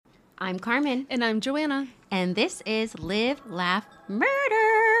I'm Carmen. And I'm Joanna. And this is Live, Laugh, Murder.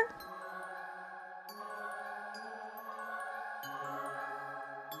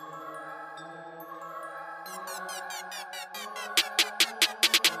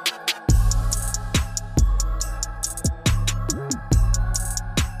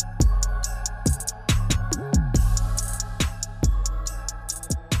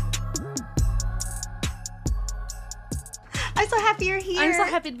 I'm so happy you're here. I'm so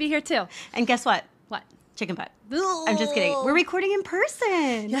happy to be here too. And guess what? What? Chicken butt. I'm just kidding. We're recording in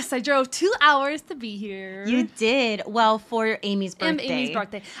person. Yes, I drove 2 hours to be here. You did. Well, for Amy's birthday. And Amy's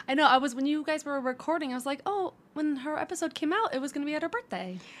birthday. I know. When you guys were recording, I was like, oh, when her episode came out, it was going to be at her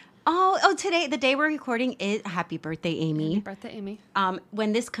birthday. Oh, today, the day we're recording is happy birthday, Amy. Happy birthday, Amy.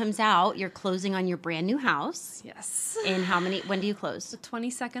 When this comes out, you're closing on your brand new house. Yes. When do you close? The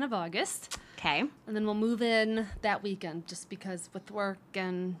 22nd of August. Okay. And then we'll move in that weekend just because with work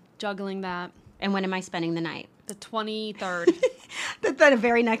and juggling that. And when am I spending the night? The 23rd. The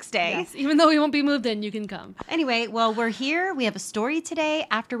very next day. Yes. Even though we won't be moved in, you can come. Anyway, well, we're here. We have a story today.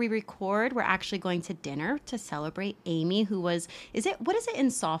 After we record, we're actually going to dinner to celebrate Amy, who was, what is it in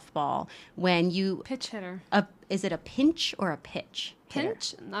softball when you... Pitch hitter. Is it a pinch or a pitch?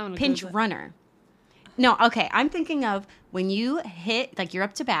 Pinch? Pinch runner. No, okay. I'm thinking of when you hit, like you're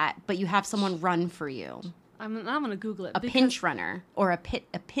up to bat, but you have someone run for you. I'm going to Google it. A pinch runner or a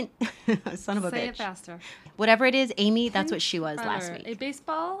pin. Son of a bitch. Say it faster. Whatever it is, Amy, that's what she was runner. last week. In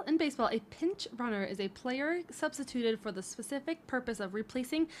baseball, a pinch runner is a player substituted for the specific purpose of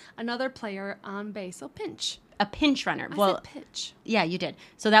replacing another player on base. So pinch. A pinch runner. I said pitch. Yeah, you did.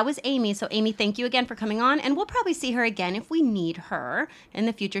 So that was Amy. So Amy, thank you again for coming on. And we'll probably see her again if we need her in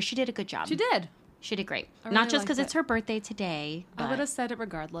the future. She did a good job. She did. She did great. I Not really just because liked it's her birthday today. I would have said it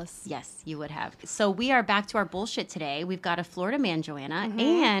regardless. Yes, you would have. So we are back to our bullshit today. We've got a Florida man, Joanna,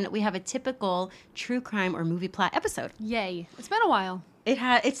 and we have a typical true crime or movie plot episode. Yay. It's been a while. It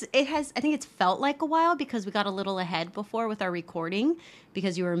has. I think it's felt like a while because we got a little ahead before with our recording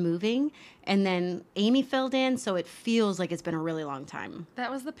because you were moving, and then Amy filled in, so it feels like it's been a really long time. That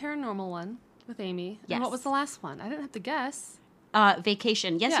was the paranormal one with Amy. Yes. And what was the last one? I didn't have to guess.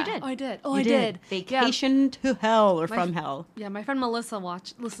 Vacation. Yes, you did. Oh, I did. You did. Vacation to hell or from hell. Yeah, my friend Melissa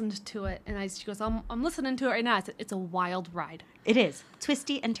listened to it, and she goes, I'm listening to it right now. I said, it's a wild ride. It is.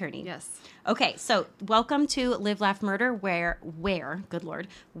 Twisty and turny. Yes. Okay, so welcome to Live, Laugh, Murder, where, good Lord,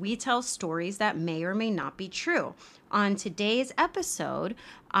 we tell stories that may or may not be true. On today's episode,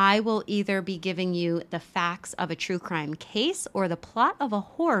 I will either be giving you the facts of a true crime case or the plot of a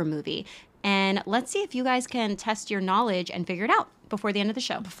horror movie. And let's see if you guys can test your knowledge and figure it out before the end of the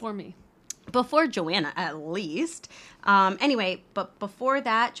show. Before me. Before Joanna, at least. Anyway, but before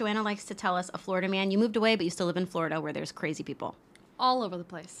that, Joanna likes to tell us a Florida man. You moved away, but you still live in Florida where there's crazy people. All over the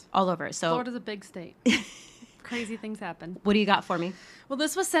place. All over. So Florida's a big state. Crazy things happen. What do you got for me? Well,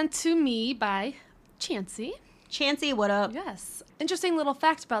 this was sent to me by Chancey. Chancey, what up? Yes. Interesting little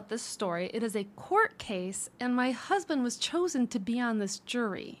fact about this story. It is a court case, and my husband was chosen to be on this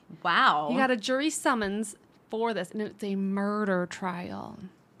jury. Wow. He got a jury summons for this, and it's a murder trial.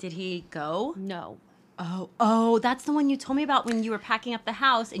 Did he go? No. Oh, that's the one you told me about when you were packing up the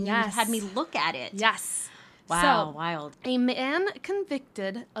house and you had me look at it. Yes. Wow, so, wild. A man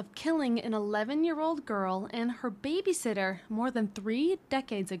convicted of killing an 11-year-old girl and her babysitter more than 3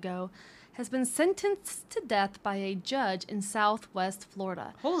 decades ago has been sentenced to death by a judge in Southwest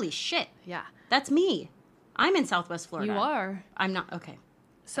Florida. Holy shit. Yeah. That's me. I'm in Southwest Florida. You are. I'm not. Okay.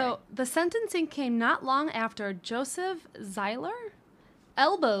 So the sentencing came not long after Joseph Zeiler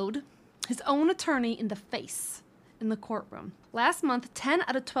elbowed his own attorney in the face in the courtroom. Last month, 10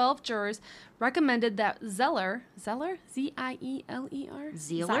 out of 12 jurors recommended that Zeller, Z-I-E-L-E-R?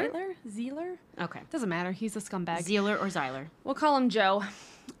 Zealer? Okay. Doesn't matter. He's a scumbag. Zealer or Zeiler? We'll call him Joe.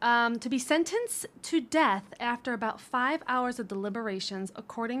 To be sentenced to death after about 5 hours of deliberations,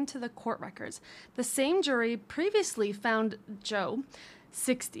 according to the court records. The same jury previously found Joe,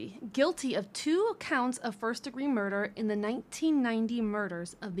 60, guilty of 2 counts of first-degree murder in the 1990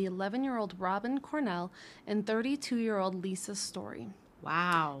 murders of the 11-year-old Robin Cornell and 32-year-old Lisa Story.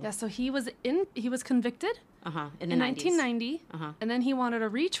 Wow. Yeah, so he was convicted in the 90s. 1990, and then he wanted a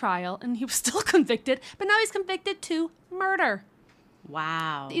retrial, and he was still convicted, but now he's convicted to murder.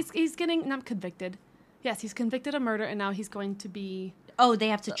 Wow. He's getting, not convicted. Yes, he's convicted of murder, and now he's going to be... Oh, they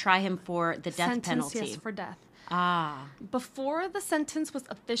have to try him for the death penalty. Yes, for death. Ah. Before the sentence was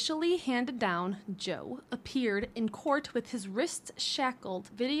officially handed down, Joe appeared in court with his wrists shackled.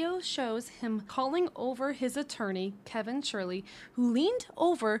 Video shows him calling over his attorney, Kevin Shirley, who leaned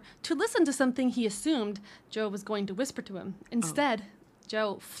over to listen to something he assumed Joe was going to whisper to him. Instead,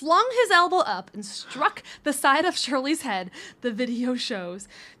 Joe flung his elbow up and struck the side of Shirley's head, the video shows.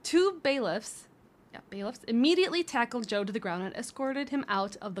 Two bailiffs immediately tackled Joe to the ground and escorted him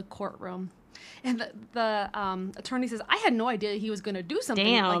out of the courtroom. And the attorney says, I had no idea he was going to do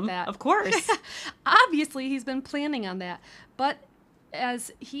something like that. Of course. Obviously, he's been planning on that. But as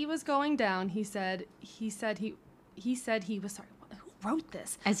he was going down, he said he was sorry. Who wrote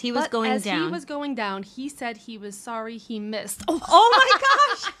this? As he was going down, he said he was sorry he missed. Oh my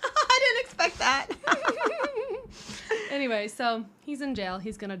gosh. I didn't expect that. Anyway, so he's in jail.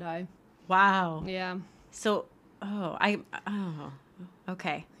 He's going to die. Wow. Yeah. So,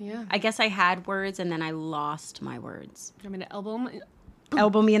 okay. Yeah. I guess I had words and then I lost my words. You want me to elbow him?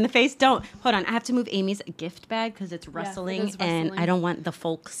 Elbow me in the face? Don't. Hold on. I have to move Amy's gift bag because it's rustling, it is rustling, and I don't want the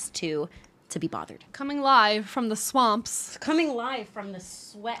folks to be bothered. Coming live from the swamps. Coming live from the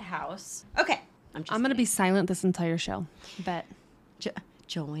sweat house. Okay. I'm going to be silent this entire show. Bet.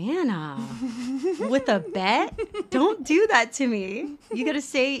 Joanna, with a bet? Don't do that to me. You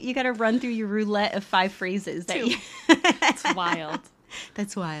got to run through your roulette of 5 phrases. It's wild.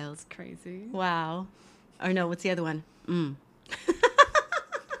 That's wild. It's crazy. Wow. Or no, what's the other one?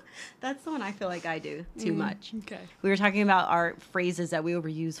 That's the one I feel like I do too much. Okay. We were talking about our phrases that we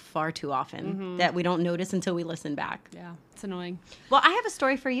overuse far too often that we don't notice until we listen back. Yeah, it's annoying. Well, I have a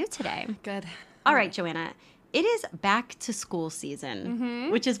story for you today. Good. All right, Joanna. It is back to school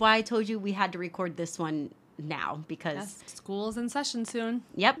season, which is why I told you we had to record this one now because school's in session soon.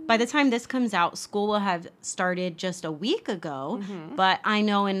 Yep. By the time this comes out, school will have started just a week ago. But I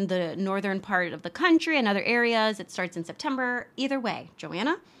know in the northern part of the country and other areas, it starts in September. Either way,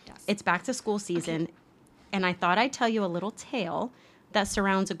 Joanna, it's back to school season. Okay. And I thought I'd tell you a little tale that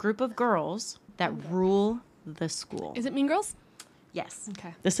surrounds a group of girls that rule the school. Is it Mean Girls? Yes.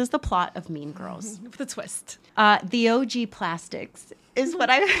 Okay. This is the plot of Mean Girls. With a twist. The OG Plastics is what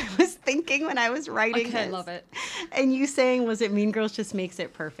I was thinking when I was writing this. I love it. And you saying, was it Mean Girls just makes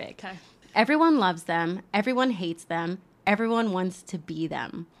it perfect. Okay. Everyone loves them. Everyone hates them. Everyone wants to be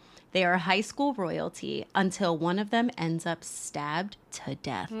them. They are high school royalty until one of them ends up stabbed to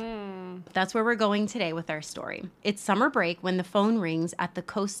death. That's where we're going today with our story. It's summer break when the phone rings at the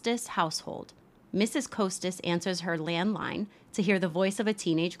Costas household. Mrs. Costas answers her landline to hear the voice of a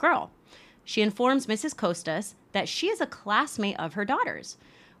teenage girl. She informs Mrs. Costas that she is a classmate of her daughter's.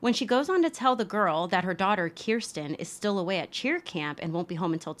 When she goes on to tell the girl that her daughter, Kirsten, is still away at cheer camp and won't be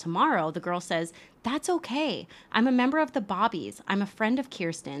home until tomorrow, the girl says, "That's okay. I'm a member of the Bobbies. I'm a friend of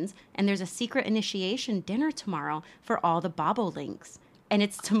Kirsten's, and there's a secret initiation dinner tomorrow for all the Bobolinks. And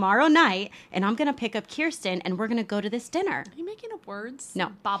it's tomorrow night, and I'm going to pick up Kirsten, and we're going to go to this dinner." Are you making up words?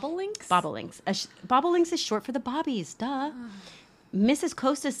 No. Bobolinks? Bobolinks. Bobolinks is short for the Bobbies, duh. Mrs.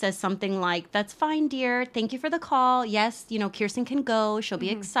 Costas says something like, "That's fine, dear. Thank you for the call. Yes, Kirsten can go. She'll be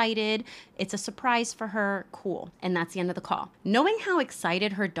excited. It's a surprise for her. Cool." And that's the end of the call. Knowing how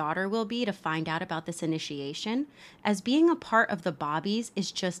excited her daughter will be to find out about this initiation, as being a part of the Bobbies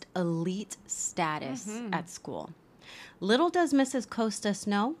is just elite status at school. Little does Mrs. Costas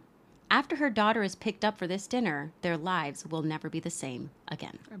know, after her daughter is picked up for this dinner, their lives will never be the same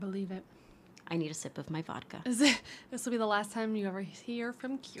again. I believe it. I need a sip of my vodka. This will be the last time you ever hear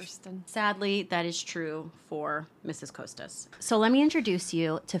from Kirsten. Sadly, that is true for Mrs. Costas. So let me introduce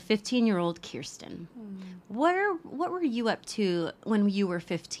you to 15-year-old Kirsten. What were you up to when you were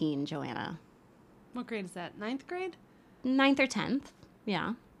 15, Joanna? What grade is that? 9th grade? 9th or 10th,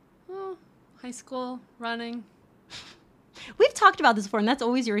 yeah. Oh, high school, running. We've talked about this before, and that's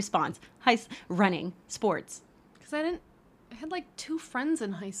always your response. Running, sports. Because I had like 2 friends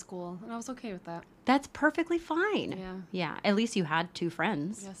in high school, and I was okay with that. That's perfectly fine. Yeah. Yeah, at least you had 2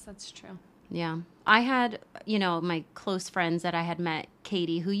 friends. Yes, that's true. Yeah. I had, my close friends that I had met,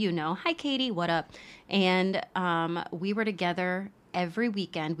 Katie, who you know. Hi, Katie. What up? And we were together every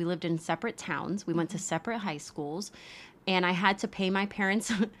weekend. We lived in separate towns. We went to separate high schools. And I had to pay my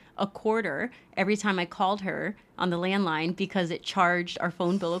parents a quarter every time I called her on the landline because it charged our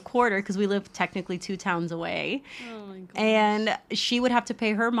phone bill a quarter because we lived technically 2 towns away. Oh, my gosh. And she would have to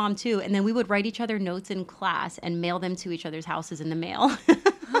pay her mom, too. And then we would write each other notes in class and mail them to each other's houses in the mail.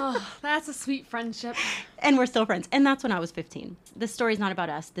 Oh, that's a sweet friendship. And we're still friends. And that's when I was 15. This story's not about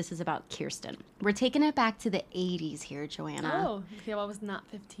us. This is about Kirsten. We're taking it back to the 80s here, Joanna. Oh, okay. Well, I was not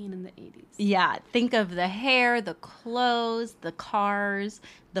 15 in the 80s. Yeah. Think of the hair, the clothes, the cars,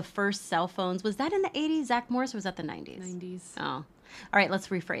 the first cell phones. Was that in the 80s, Zach Morris, or was that the 90s? 90s. Oh. All right, let's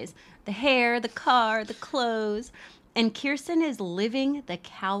rephrase. The hair, the car, the clothes. And Kirsten is living the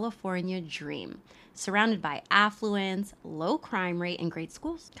California dream, surrounded by affluence, low crime rate, and great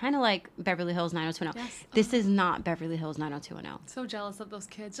schools. Kind of like Beverly Hills 90210. Yes. This is not Beverly Hills 90210. So jealous of those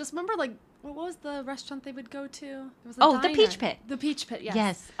kids. Just remember, like, what was the restaurant they would go to? There was a The diner. Peach Pit. The Peach Pit, yes.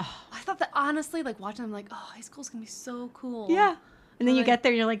 Yes. Oh. I thought that, honestly, like, watching them, like, oh, high school's going to be so cool. Yeah. And then you Like- get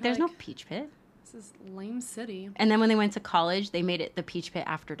there and you're like, there's no like- Peach Pit. This is lame city. And then when they went to college, they made it the Peach Pit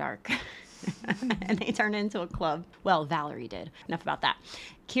after dark. And they turned it into a club. Well, Valerie did. Enough about that.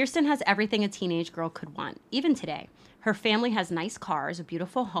 Kirsten has everything a teenage girl could want, even today. Her family has nice cars, a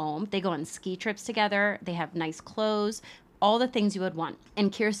beautiful home. They go on ski trips together. They have nice clothes, all the things you would want.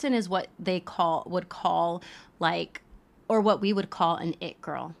 And Kirsten is what they would call what we would call an it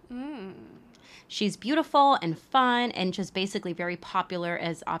girl. She's beautiful and fun and just basically very popular,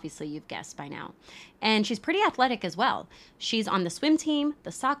 as obviously you've guessed by now. And she's pretty athletic as well. She's on the swim team,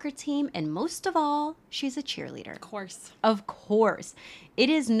 the soccer team, and most of all, she's a cheerleader. Of course. Of course. It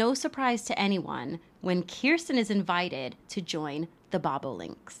is no surprise to anyone when Kirsten is invited to join the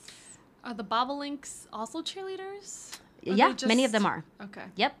Bobolinks. Are the Bobolinks also cheerleaders? Or Yeah, they many of just- them are. Okay.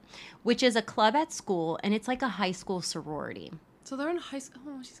 Yep. Which is a club at school, and it's like a high school sorority. So they're in high school.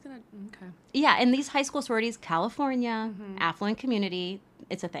 Oh, she's going to. Okay. Yeah, and these high school sororities, California, affluent community,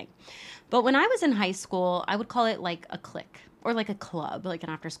 it's a thing. But when I was in high school, I would call it like a clique or like a club, like an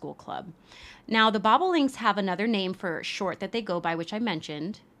after-school club. Now, the Bobolinks have another name for short that they go by, which I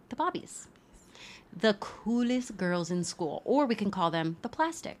mentioned, the Bobbies. The coolest girls in school, or we can call them the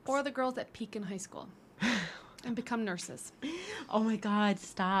Plastics. Or the girls that peak in high school and become nurses. Oh my God,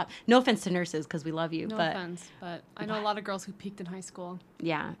 stop. No offense to nurses, because we love you. No but offense, but I know a lot of girls who peaked in high school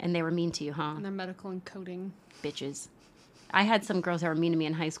yeah, and they were mean to you, huh? and they're medical and coding. Bitches. I had some girls that were mean to me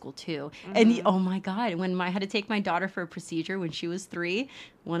in high school too. And oh my God, when I had to take my daughter for a procedure when she was 3,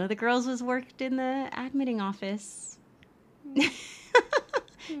 one of the girls worked in the admitting office.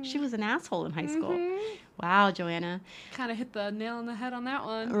 She was an asshole in high school. Wow, Joanna. Kind of hit the nail on the head on that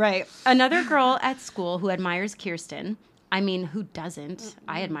one. Right. Another girl at school who admires Kirsten, I mean, who doesn't?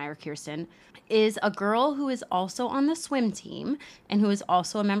 I admire Kirsten, is a girl who is also on the swim team and who is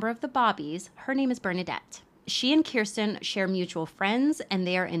also a member of the Bobbies. Her name is Bernadette. She and Kirsten share mutual friends, and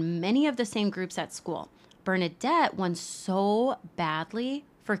they are in many of the same groups at school. Bernadette wants so badly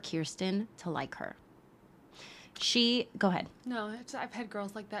for Kirsten to like her. Go ahead. No, I've had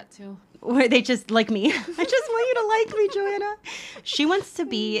girls like that too. Where they just like me. I just want you to like me, Joanna. She wants to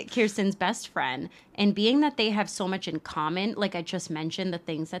be Kirsten's best friend. And being that they have so much in common, like I just mentioned, the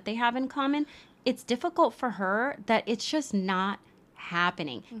things that they have in common, it's difficult for her that it's just not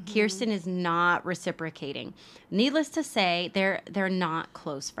happening. Kirsten is not reciprocating. Needless to say, they're not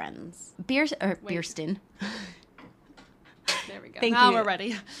close friends. Biersten. There we go. Thank now you. we're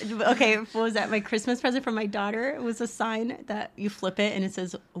ready. Okay, what was that? My Christmas present from my daughter was a sign that you flip it and it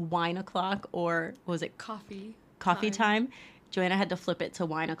says wine o'clock, or what was it? Coffee Time. Joanna had to flip it to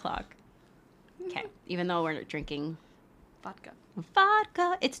wine o'clock. Okay, even though we're drinking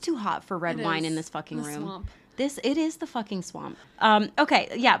Vodka. It's too hot for red It wine is. in this fucking The room. swamp. It is the fucking swamp. Okay,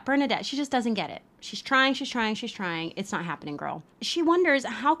 yeah, Bernadette, she just doesn't get it. She's trying. It's not happening, girl. She wonders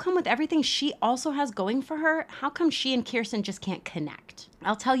how come with everything she also has going for her, how come she and Kirsten just can't connect?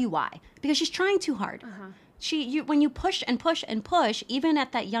 I'll tell you why. Because she's trying too hard. When you push and push and push, even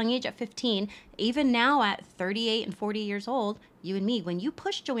at that young age at 15, even now at 38 and 40 years old, you and me, when you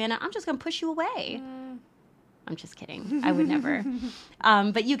push, Joanna, I'm just going to push you away. I'm just kidding. I would never.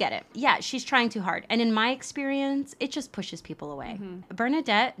 But you get it. Yeah, she's trying too hard. And in my experience, it just pushes people away.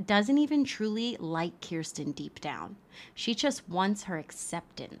 Bernadette doesn't even truly like Kirsten deep down. She just wants her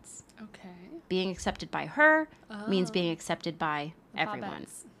acceptance. Okay. Being accepted by her means being accepted by everyone.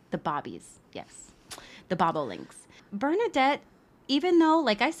 Bobettes. The Bobbies, yes. The Bobolinks. Bernadette, even though,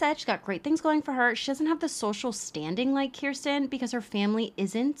 like I said, she's got great things going for her, she doesn't have the social standing like Kirsten because her family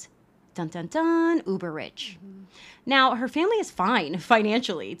isn't dun dun dun, uber rich. Now, her family is fine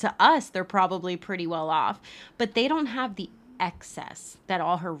financially. To us, they're probably pretty well off, but they don't have the excess that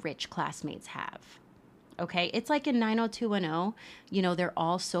all her rich classmates have. Okay? It's like in 90210, they're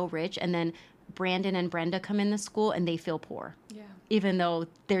all so rich, and then Brandon and Brenda come in the school and they feel poor, Yeah. even though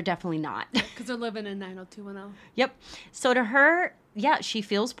they're definitely not. Because they're living in 90210. Yep. So to her, yeah, she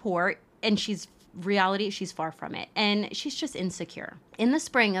feels poor, and she's far from it, and she's just insecure. In the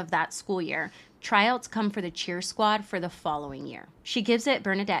spring of that school year, tryouts come for the cheer squad for the following year.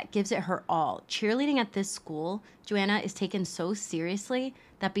 Bernadette gives it her all. Cheerleading at this school, Joanna, is taken so seriously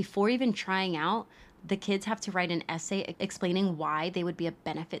that before even trying out, the kids have to write an essay explaining why they would be a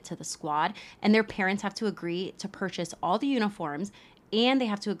benefit to the squad, and their parents have to agree to purchase all the uniforms and they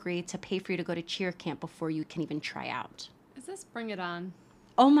have to agree to pay for you to go to cheer camp before you can even try out. Is this Bring It On?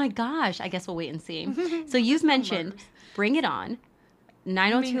 Oh my gosh. I guess we'll wait and see. So you've mentioned Murders. Bring It On,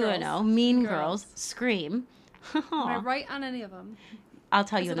 90210, Mean Girls, Scream. Am I right on any of them? I'll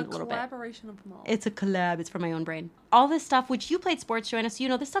tell Is you it in a little bit. collaboration of them all? It's a collab. It's from my own brain. All this stuff, which you played sports, Joanna, so you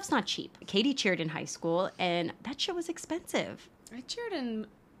know this stuff's not cheap. Katie cheered in high school, and that shit was expensive. I cheered in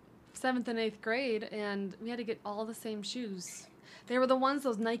 7th and 8th grade, and we had to get all the same shoes. They were the ones,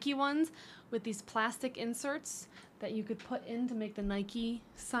 those Nike ones, with these plastic inserts that you could put in to make the Nike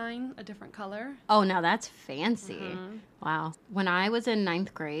sign a different color. Oh, now that's fancy. Wow. When I was in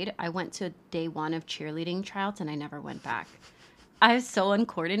 9th grade, I went to day 1 of cheerleading tryouts, and I never went back. I was so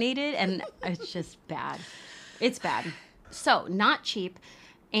uncoordinated, and it's just bad. It's bad. So, not cheap.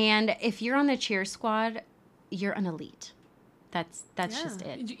 And if you're on the cheer squad, you're an elite. That's just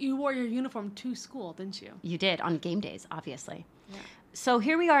it. You wore your uniform to school, didn't you? You did on game days, obviously. Yeah. So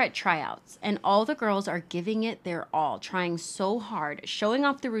here we are at tryouts, and all the girls are giving it their all, trying so hard, showing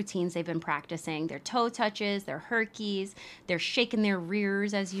off the routines they've been practicing, their toe touches, their herkies, they're shaking their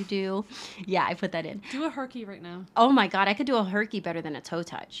rears as you do. Yeah, I put that in. Do a herky right now. Oh my God, I could do a herky better than a toe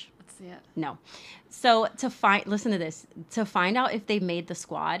touch. Let's see it. No. So listen to this, to find out if they made the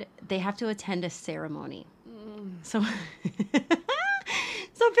squad, they have to attend a ceremony. So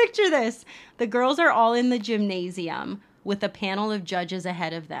picture this. The girls are all in the gymnasium with a panel of judges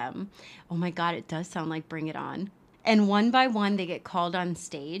ahead of them. Oh my God, it does sound like Bring It On. And one by one, they get called on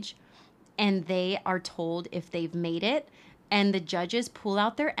stage, and they are told if they've made it. And the judges pull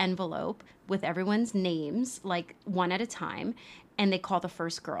out their envelope with everyone's names, like one at a time, and they call the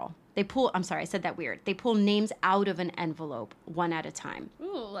first girl. I'm sorry, I said that weird. They pull names out of an envelope one at a time.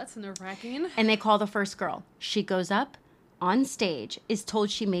 Ooh, that's nerve-wracking. And they call the first girl. She goes up on stage, is told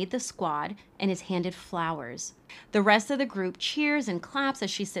she made the squad, and is handed flowers. The rest of the group cheers and claps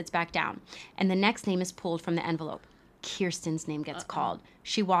as she sits back down. And the next name is pulled from the envelope. Kirsten's name gets called.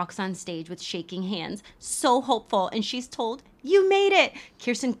 She walks on stage with shaking hands, so hopeful, and she's told, "You made it!"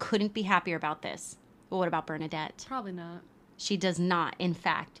 Kirsten couldn't be happier about this. But what about Bernadette? Probably not. She does not, in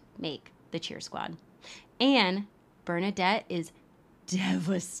fact, make the cheer squad. And Bernadette is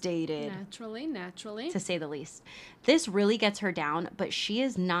devastated. Naturally. To say the least. This really gets her down, but she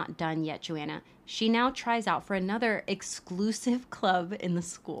is not done yet, Joanna. She now tries out for another exclusive club in the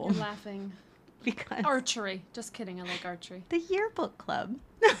school. You're laughing. Because Archery. Just kidding, I like archery. the yearbook club.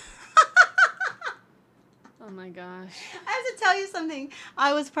 Oh my gosh. I have to tell you something.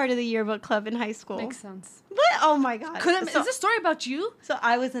 I was part of the yearbook club in high school. Makes sense. But, oh my God. Is this story about you? So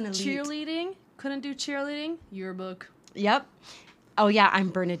I was an elite. Cheerleading? Couldn't do cheerleading? Yearbook. Yep. Oh yeah, I'm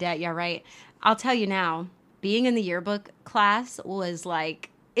Bernadette. Yeah, right. I'll tell you now, being in the yearbook class was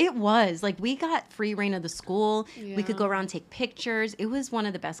like, we got free reign of the school. Yeah. We could go around and take pictures. It was one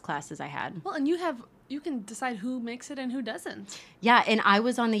of the best classes I had. Well, and you can decide who makes it and who doesn't. Yeah, and I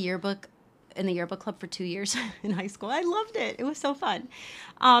was on the yearbook club for 2 years in high school. I loved it. It was so fun.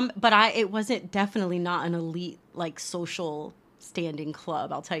 But it wasn't definitely not an elite, like, social standing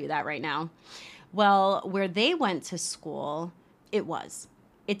club. I'll tell you that right now. Well, where they went to school, it was.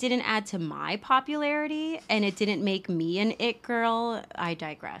 It didn't add to my popularity, and it didn't make me an it girl. I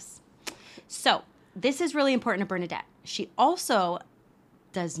digress. So this is really important to Bernadette. She also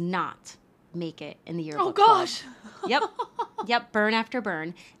does not make it in the yearbook club. Yep, burn after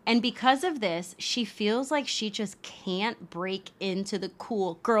burn. And because of this, she feels like she just can't break into the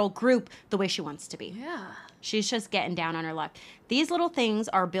cool girl group the way she wants to be. Yeah. She's just getting down on her luck. These little things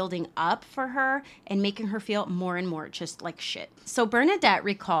are building up for her and making her feel more and more just like shit. So Bernadette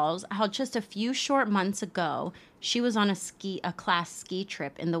recalls how just a few short months ago, she was on a class ski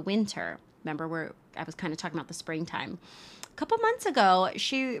trip in the winter. Remember where I was kind of talking about the springtime. A couple months ago,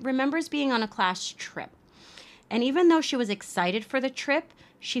 she remembers being on a class trip. And even though she was excited for the trip,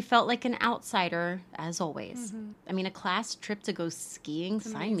 she felt like an outsider, as always. Mm-hmm. I mean, a class trip to go skiing,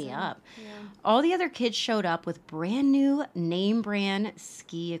 sign me up. Yeah. All the other kids showed up with brand new name brand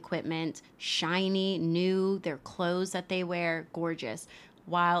ski equipment, shiny, new, their clothes that they wear, gorgeous,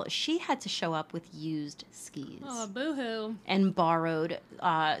 while she had to show up with used skis. Oh, boo-hoo. And borrowed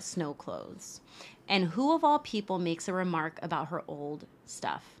snow clothes. And who of all people makes a remark about her old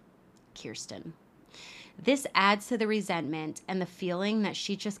stuff? Kirsten. This adds to the resentment and the feeling that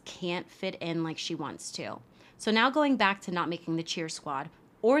she just can't fit in like she wants to. So now going back to not making the cheer squad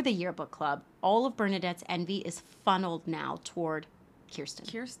or the yearbook club, all of Bernadette's envy is funneled now toward Kirsten.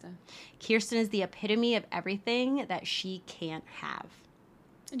 Kirsten is the epitome of everything that she can't have.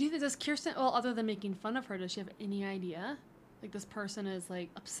 Do you think, does Kirsten, well, other than making fun of her, does she have any idea? Like this person is like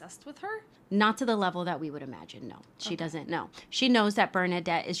obsessed with her? Not to the level that we would imagine. No, she doesn't know. She knows that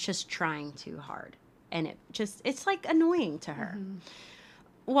Bernadette is just trying too hard. And it's like annoying to her. Mm-hmm.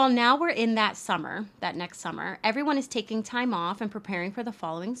 Well, now we're in that next summer. Everyone is taking time off and preparing for the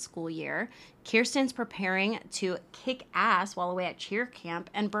following school year. Kirsten's preparing to kick ass while away at cheer camp,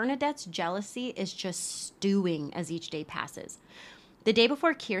 and Bernadette's jealousy is just stewing as each day passes. The day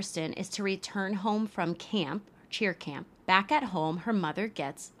before Kirsten is to return home from cheer camp, back at home, her mother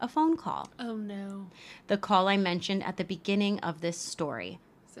gets a phone call. Oh, no. The call I mentioned at the beginning of this story.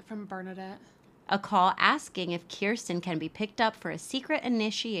 Is it from Bernadette? A call asking if Kirsten can be picked up for a secret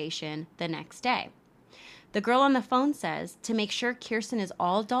initiation the next day. The girl on the phone says to make sure Kirsten is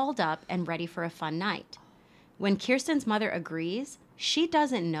all dolled up and ready for a fun night. When Kirsten's mother agrees, she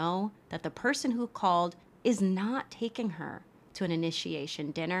doesn't know that the person who called is not taking her to an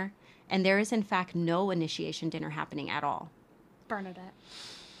initiation dinner, and there is in fact no initiation dinner happening at all. Bernadette.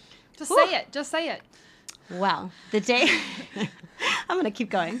 Say it. Just say it. Well, the day... I'm going to keep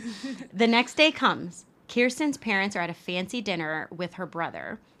going. The next day comes. Kirsten's parents are at a fancy dinner with her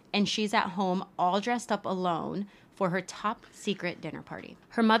brother, and she's at home all dressed up alone for her top secret dinner party.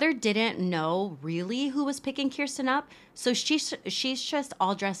 Her mother didn't know really who was picking Kirsten up, so she's just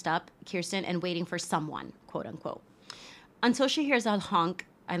all dressed up, Kirsten, and waiting for someone, quote unquote. Until she hears a honk.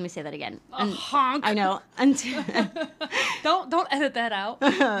 Let me say that again. Honk. I know. Until don't edit that out.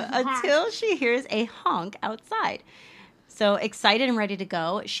 Until she hears a honk outside. So excited and ready to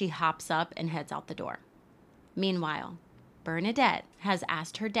go, she hops up and heads out the door. Meanwhile, Bernadette has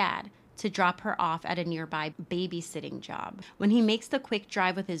asked her dad to drop her off at a nearby babysitting job. When he makes the quick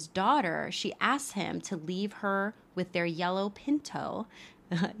drive with his daughter, she asks him to leave her with their yellow Pinto,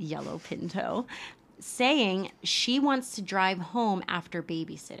 saying she wants to drive home after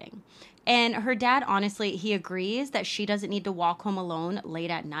babysitting. And her dad, honestly, he agrees that she doesn't need to walk home alone late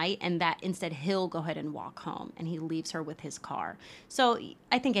at night, and that instead he'll go ahead and walk home, and he leaves her with his car. So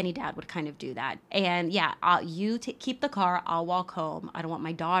I think any dad would kind of do that. And yeah, keep the car, I'll walk home. I don't want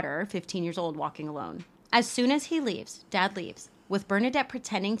my daughter, 15 years old, walking alone. As soon as Dad leaves, with Bernadette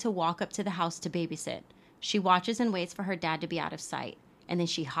pretending to walk up to the house to babysit. She watches and waits for her dad to be out of sight, and then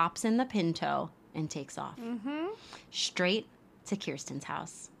she hops in the Pinto and takes off. Mm-hmm. Straight to Kirsten's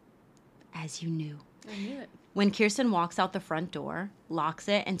house. As you knew. I knew it. When Kirsten walks out the front door, locks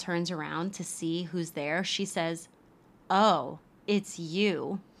it, and turns around to see who's there, she says, "Oh, it's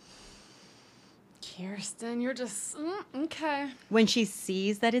you." Kirsten, you're just... okay. When she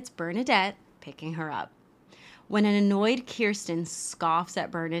sees that it's Bernadette picking her up. When an annoyed Kirsten scoffs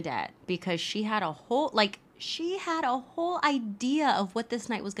at Bernadette because she had a whole idea of what this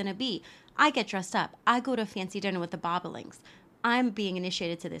night was going to be. I get dressed up. I go to a fancy dinner with the Bobolings. I'm being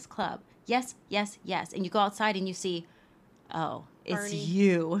initiated to this club. Yes, yes, yes. And you go outside and you see, oh, it's Bernie.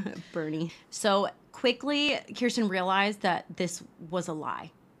 you, Bernie. So quickly, Kirsten realized that this was a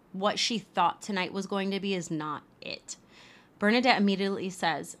lie. What she thought tonight was going to be is not it. Bernadette immediately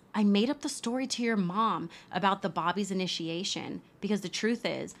says, "I made up the story to your mom about the Bobby's initiation because the truth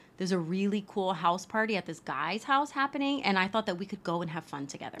is there's a really cool house party at this guy's house happening, and I thought that we could go and have fun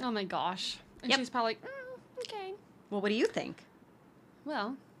together." Oh my gosh. And she's probably like, okay. Well, what do you think?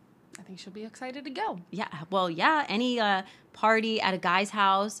 Well, I think she'll be excited to go. Yeah. Well, yeah. Any party at a guy's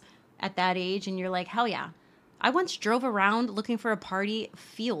house at that age, and you're like, hell yeah. I once drove around looking for a party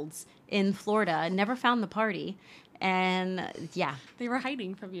fields in Florida, never found the party. And yeah. They were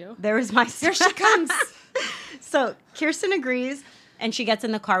hiding from you. There was my... Here she comes. So Kirsten agrees, and she gets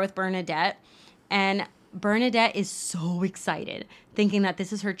in the car with Bernadette. And Bernadette is so excited, thinking that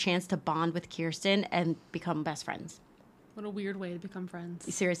this is her chance to bond with Kirsten and become best friends. What a weird way to become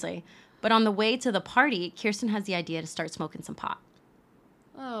friends. Seriously. But on the way to the party, Kirsten has the idea to start smoking some pot.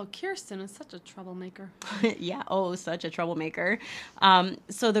 Oh, Kirsten is such a troublemaker. Yeah, such a troublemaker.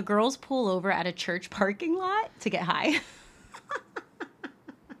 So the girls pull over at a church parking lot to get high.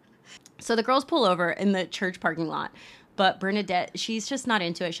 So the girls pull over in the church parking lot. But Bernadette, she's just not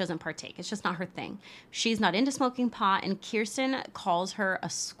into it. She doesn't partake. It's just not her thing. She's not into smoking pot, and Kirsten calls her a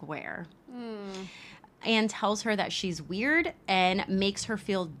square. And tells her that she's weird and makes her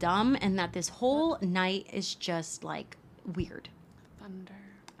feel dumb and that this whole night is just, like, weird. Thunder.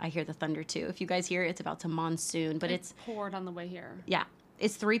 I hear the thunder, too. If you guys hear it, it's about to monsoon, but it's poured on the way here. Yeah.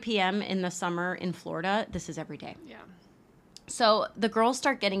 It's 3 p.m. in the summer in Florida. This is every day. Yeah. So the girls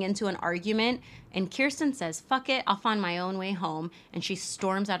start getting into an argument, and Kirsten says, "Fuck it, I'll find my own way home," and she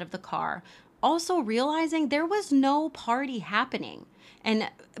storms out of the car, also realizing there was no party happening. And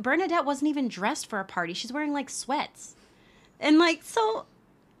Bernadette wasn't even dressed for a party. She's wearing, like, sweats. And, like, so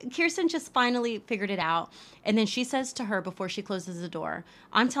Kirsten just finally figured it out. And then she says to her before she closes the door,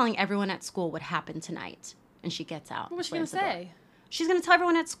 I'm telling everyone at school what happened tonight. And she gets out. What was she going to say? She's going to tell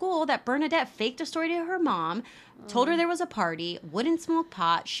everyone at school that Bernadette faked a story to her mom, told her there was a party, wouldn't smoke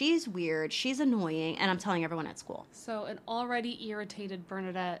pot, she's weird, she's annoying, and I'm telling everyone at school. So an already irritated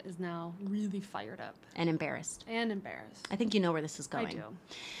Bernadette is now really fired up. And embarrassed. I think you know where this is going. I do.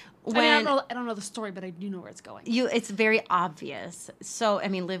 I don't know the story, but I do know where it's going. It's very obvious. So,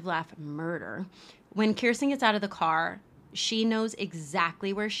 live, laugh, murder. When Kirsten gets out of the car, she knows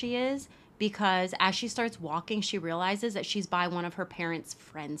exactly where she is, because as she starts walking, she realizes that she's by one of her parents'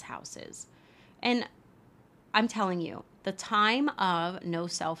 friends' houses. And I'm telling you, the time of no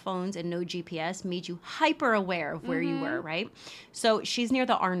cell phones and no GPS made you hyper aware of where you were, right? So she's near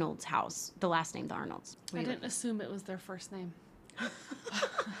the Arnold's house, the last name, the Arnold's. I didn't assume it was their first name.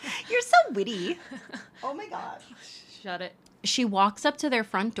 You're so witty. Oh my gosh. Shut it. She walks up to their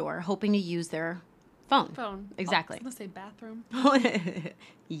front door, hoping to use their phone. Exactly. I was going to say bathroom.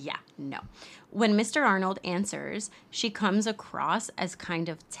 Yeah, no. When Mr. Arnold answers, she comes across as kind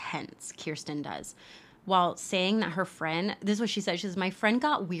of tense, Kirsten does, while saying that her friend, this is what she said, she says, my friend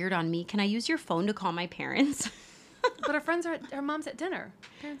got weird on me. Can I use your phone to call my parents? But her mom's at dinner.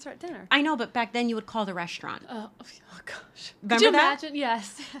 Parents are at dinner. I know, but back then you would call the restaurant. Oh gosh. Remember Could you that? imagine?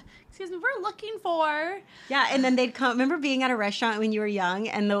 Yes. Excuse me, we're looking for. Yeah, and then they'd come. Remember being at a restaurant when you were young,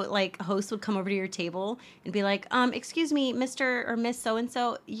 and the host would come over to your table and be like, "Excuse me, Mr. or Miss So and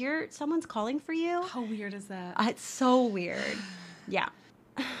So, someone's calling for you." How weird is that? It's so weird. Yeah.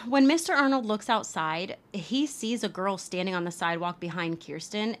 When Mr. Arnold looks outside, he sees a girl standing on the sidewalk behind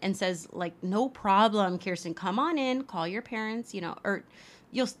Kirsten and says, "No problem, Kirsten. Come on in. Call your parents. or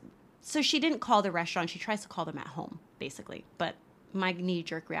you'll." So she didn't call the restaurant. She tries to call them at home, basically, but. My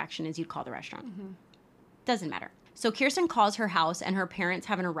knee-jerk reaction is you'd call the restaurant. Doesn't matter. So Kirsten calls her house, and her parents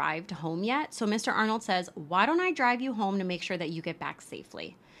haven't arrived home yet. So Mr. Arnold says, why don't I drive you home to make sure that you get back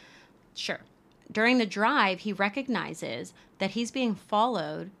safely? Sure. During the drive, he recognizes that he's being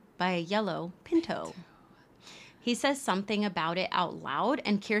followed by a yellow Pinto. He says something about it out loud,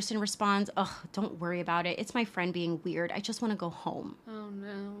 and Kirsten responds, don't worry about it. It's my friend being weird. I just want to go home. Oh,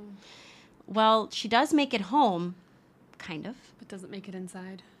 no. Well, she does make it home. Kind of. But doesn't make it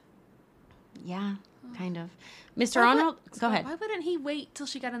inside. Yeah, kind of. Mr. Arnold, go ahead. Why wouldn't he wait till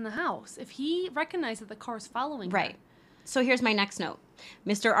she got in the house? If he recognized that the car is following her. Right. So here's my next note.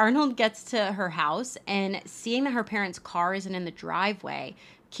 Mr. Arnold gets to her house, and seeing that her parents' car isn't in the driveway,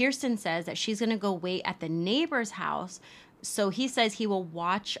 Kirsten says that she's going to go wait at the neighbor's house. So he says he will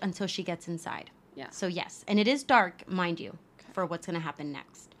watch until she gets inside. Yeah. So yes. And it is dark, mind you, for what's going to happen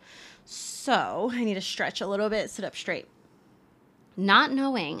next. So I need to stretch a little bit, sit up straight. Not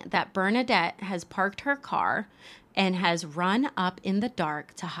knowing that Bernadette has parked her car and has run up in the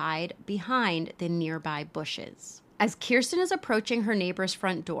dark to hide behind the nearby bushes. As Kirsten is approaching her neighbor's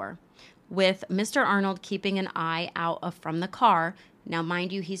front door, with Mr. Arnold keeping an eye out from the car, now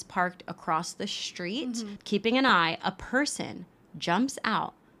mind you, he's parked across the street, keeping an eye, a person jumps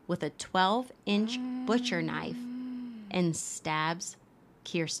out with a 12-inch butcher knife and stabs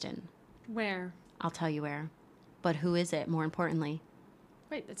Kirsten. Where? I'll tell you where. But who is it, more importantly?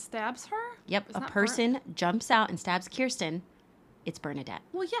 Wait, it stabs her? Yep, a person jumps out and stabs Kirsten. It's Bernadette.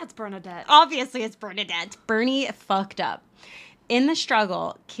 Well, yeah, it's Bernadette. Obviously, it's Bernadette. Bernie fucked up. In the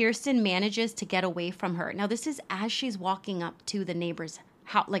struggle, Kirsten manages to get away from her. Now, this is as she's walking up to the neighbor's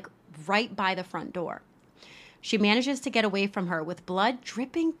house, right by the front door. She manages to get away from her with blood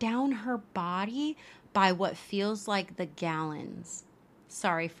dripping down her body by what feels like the gallons.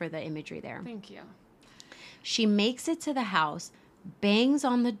 Sorry for the imagery there. Thank you. She makes it to the house, bangs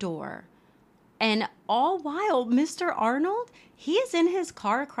on the door, and all while Mr. Arnold, he is in his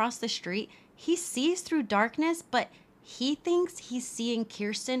car across the street. He sees through darkness, but he thinks he's seeing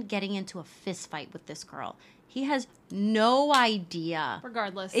Kirsten getting into a fist fight with this girl. He has no idea.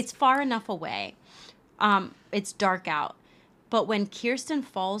 Regardless. It's far enough away. It's dark out. But when Kirsten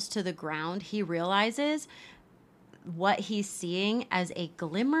falls to the ground, he realizes what he's seeing as a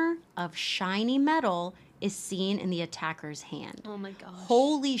glimmer of shiny metal is seen in the attacker's hand. Oh my gosh.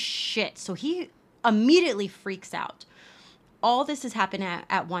 Holy shit. So he immediately freaks out. All this has happened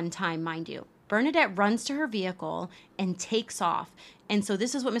at one time, mind you. Bernadette runs to her vehicle and takes off. And so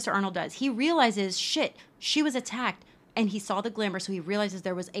this is what Mr. Arnold does. He realizes, shit, she was attacked. And he saw the glimmer, so he realizes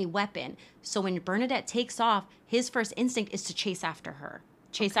there was a weapon. So when Bernadette takes off, his first instinct is to chase after her.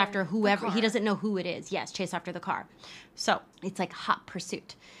 Chase after whoever. He doesn't know who it is. Yes, chase after the car. So it's like hot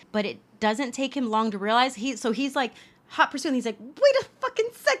pursuit. But it doesn't take him long to realize. He's like, hot pursuit. And he's like, wait a fucking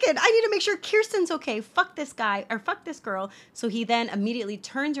second. I need to make sure Kirsten's okay. Fuck this guy or fuck this girl. So he then immediately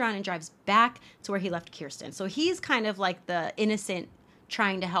turns around and drives back to where he left Kirsten. So he's kind of like the innocent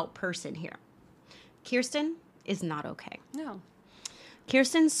trying to help person here. Kirsten is not okay. No.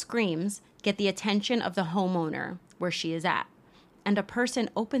 Kirsten's screams get the attention of the homeowner where she is at. And a person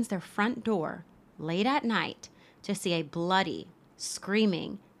opens their front door late at night to see a bloody,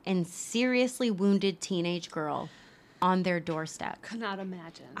 screaming, and seriously wounded teenage girl on their doorstep. Could not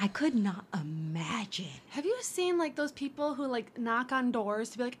imagine. I could not imagine. Have you seen like those people who like knock on doors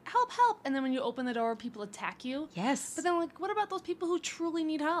to be like, help, help, and then when you open the door, people attack you? Yes. But then like, what about those people who truly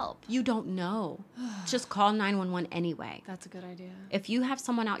need help? You don't know. Just call 911 anyway. That's a good idea. If you have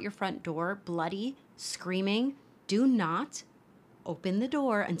someone out your front door, bloody, screaming, do not open the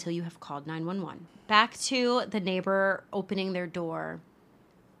door until you have called 911. Back to the neighbor opening their door,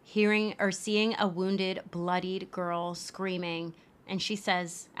 hearing or seeing a wounded, bloodied girl screaming, and she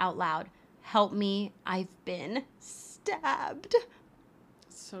says out loud, "Help me, I've been stabbed."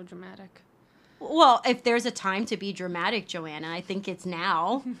 So dramatic. Well, if there's a time to be dramatic, Joanna, I think it's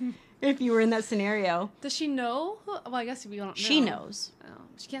now. If you were in that scenario. Does she know? Well, I guess we don't know. She knows. Oh,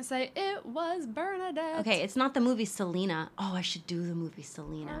 she can't say, it was Bernadette. Okay, it's not the movie Selena. Oh, I should do the movie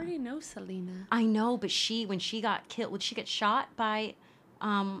Selena. I already know Selena. I know, but when she got killed, would she get shot by,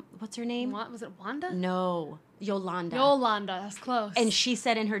 what's her name? Was it Wanda? No, Yolanda. Yolanda, that's close. And she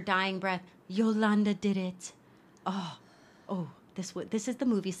said in her dying breath, Yolanda did it. This is the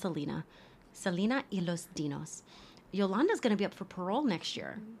movie Selena. Selena y los Dinos. Yolanda's going to be up for parole next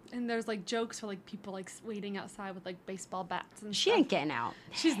year. And there's like jokes for like people like waiting outside with like baseball bats and She stuff. ain't getting out.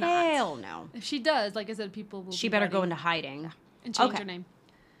 She's not. Hell no. If she does, like I said, people will She be better ready go into hiding. and change her name.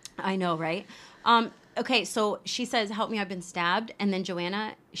 I know, right? Okay, so she says, "Help me, I've been stabbed." And then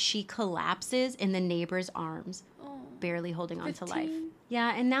Joanna, she collapses in the neighbor's arms, barely holding on to life.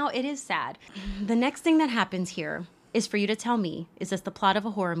 Yeah, and now it is sad. The next thing that happens here is for you to tell me, is this the plot of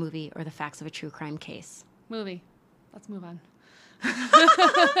a horror movie or the facts of a true crime case? Movie. Let's move on.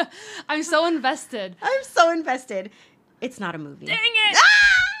 I'm so invested. I'm so invested. It's not a movie. Dang it!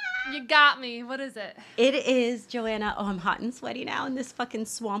 You got me. What is it? It is, Joanna. Oh, I'm hot and sweaty now in this fucking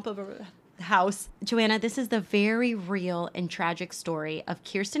swamp of a house. Joanna, this is the very real and tragic story of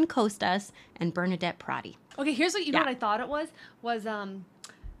Kirsten Costas and Bernadette Prati. Okay, here's what you know what I thought it was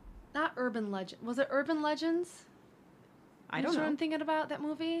not urban legend. Was it Urban Legends? I don't know. I'm thinking about that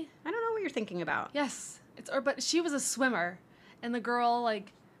movie. I don't know what you're thinking about. Yes, but she was a swimmer, and the girl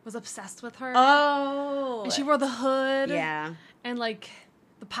like was obsessed with her. Oh, and she wore the hood. Yeah, and like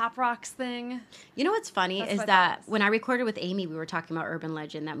the pop rocks thing. You know what's funny is that when I recorded with Amy, we were talking about Urban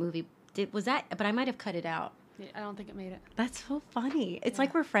Legend. That movie was that, but I might have cut it out. Yeah, I don't think it made it. That's so funny. It's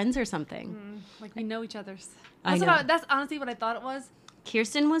like we're friends or something. Like we know each other's. I know. That's honestly what I thought it was.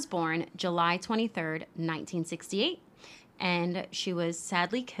 Kirsten was born July 23rd, 1968. And she was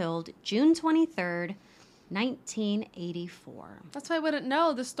sadly killed June 23rd, 1984. That's why I wouldn't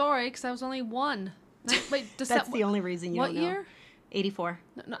know the story, because I was only one. Wait, That's the only reason you don't know. What year? 84.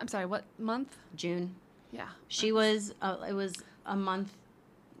 No, I'm sorry, what month? June. Yeah. She was, it was a month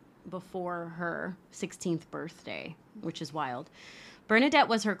before her 16th birthday, which is wild. Bernadette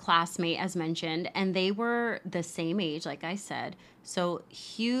was her classmate, as mentioned, and they were the same age, like I said. So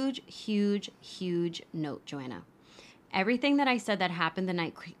huge, huge, huge note, Joanna. Everything that I said that happened the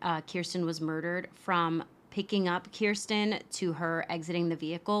night Kirsten was murdered, from picking up Kirsten to her exiting the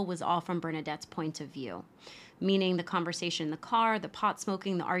vehicle, was all from Bernadette's point of view. Meaning the conversation in the car, the pot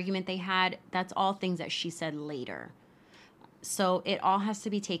smoking, the argument they had, that's all things that she said later. So it all has to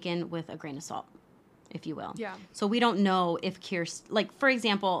be taken with a grain of salt, if you will. Yeah. So we don't know if Kirsten, like, for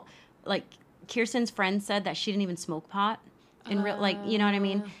example, like Kirsten's friend said that she didn't even smoke pot. In real, like, you know what I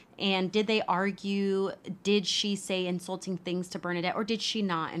mean? And did they argue? Did she say insulting things to Bernadette, or did she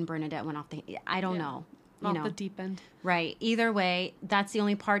not? And Bernadette went off the. I don't know. Off the deep end. Right. Either way, that's the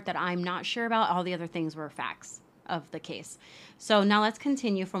only part that I'm not sure about. All the other things were facts of the case. So now let's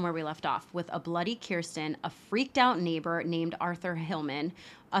continue from where we left off with a bloody Kirsten, a freaked out neighbor named Arthur Hillman,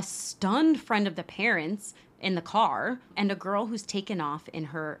 a stunned friend of the parents in the car, and a girl who's taken off in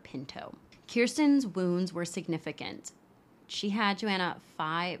her Pinto. Kirsten's wounds were significant. She had, Joanna,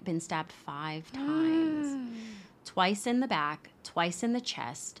 been stabbed 5 times. Twice in the back, twice in the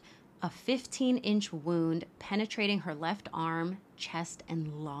chest, a 15-inch wound penetrating her left arm, chest,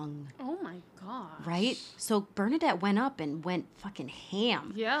 and lung. Oh, my God. Right? So Bernadette went up and went fucking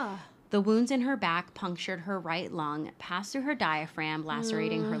ham. Yeah. The wounds in her back punctured her right lung, passed through her diaphragm,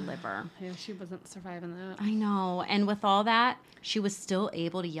 lacerating her liver. Yeah, she wasn't surviving that. I know. And with all that, she was still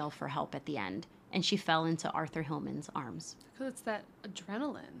able to yell for help at the end. and she fell into Arthur Hillman's arms. Because it's that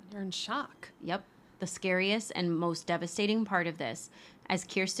adrenaline. You're in shock. Yep. The scariest and most devastating part of this, as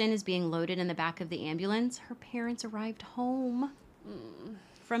Kirsten is being loaded in the back of the ambulance, her parents arrived home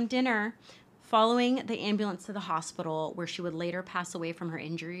from dinner, following the ambulance to the hospital, where she would later pass away from her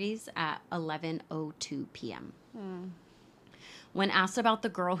injuries at 11:02 p.m. When asked about the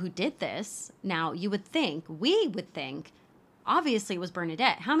girl who did this, now we would think, obviously it was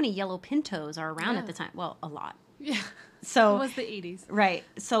Bernadette. How many yellow Pintos are around at the time? Well, a lot. Yeah. So it was the 80s. Right.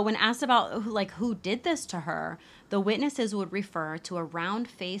 So when asked about who did this to her, the witnesses would refer to a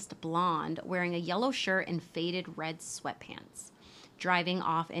round-faced blonde wearing a yellow shirt and faded red sweatpants, driving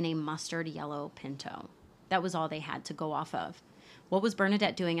off in a mustard yellow Pinto. That was all they had to go off of. What was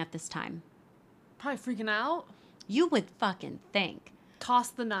Bernadette doing at this time? Probably freaking out. You would fucking think.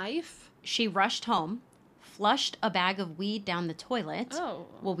 Tossed the knife. She rushed home, flushed a bag of weed down the toilet. Oh.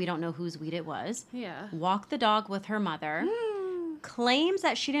 Well, we don't know whose weed it was. Yeah. Walked the dog with her mother. Claims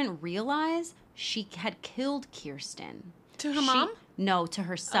that she didn't realize she had killed Kirsten. To her mom? No, to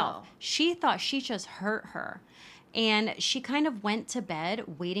herself. Oh. She thought she just hurt her. And she kind of went to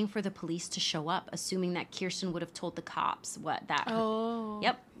bed waiting for the police to show up, assuming that Kirsten would have told the cops Oh.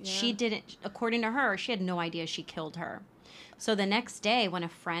 Yep. Yeah. She didn't, according to her, she had no idea she killed her. So the next day, when a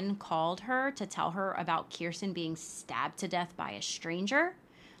friend called her to tell her about Kirsten being stabbed to death by a stranger,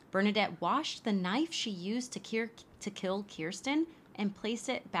 Bernadette washed the knife she used to kill Kirsten and placed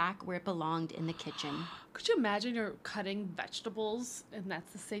it back where it belonged in the kitchen. Could you imagine you're cutting vegetables and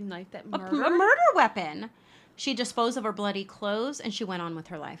that's the same knife that A murdered? murder weapon. She disposed of her bloody clothes and she went on with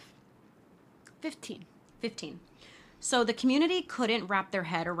her life. 15. So the community couldn't wrap their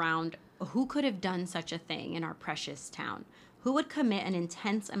head around who could have done such a thing in our precious town. Who would commit an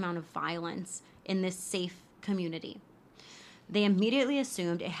intense amount of violence in this safe community? They immediately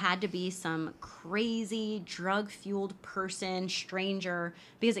assumed it had to be some crazy, drug-fueled person, stranger,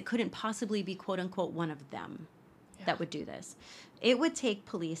 because it couldn't possibly be, quote-unquote, one of them that would do this. It would take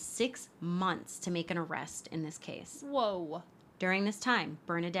police 6 months to make an arrest in this case. Whoa. During this time,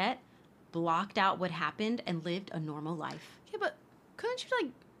 Bernadette blocked out what happened and lived a normal life. Yeah, but couldn't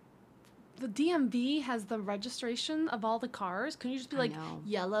you, the DMV has the registration of all the cars. Couldn't you just be I know.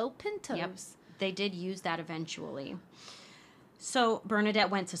 Yellow Pintos? Yep. They did use that eventually. So Bernadette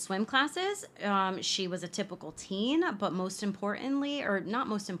went to swim classes. She was a typical teen, but most importantly, or not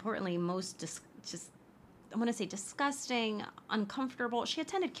most importantly, I want to say disgusting, uncomfortable. She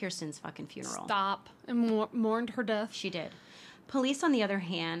attended Kirsten's fucking funeral. Stop. And mourned her death. She did. Police, on the other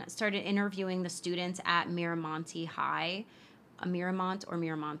hand, started interviewing the students at Miramonte High,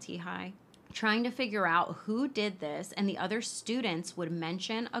 trying to figure out who did this, and the other students would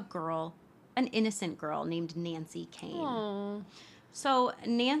mention an innocent girl named Nancy Kane. Aww. So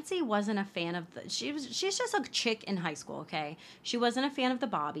Nancy wasn't a fan of she's just a chick in high school, okay? She wasn't a fan of the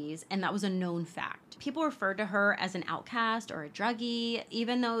Bobbies, and that was a known fact. People referred to her as an outcast or a druggie,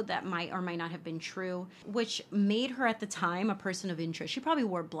 even though that might or might not have been true, which made her at the time a person of interest. She probably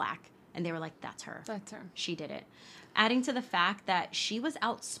wore black, and they were like, that's her. That's her. She did it. Adding to the fact that she was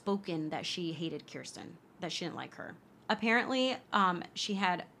outspoken that she hated Kirsten, that she didn't like her. Apparently, she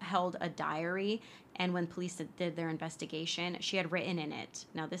had held a diary, and when police did their investigation, she had written in it.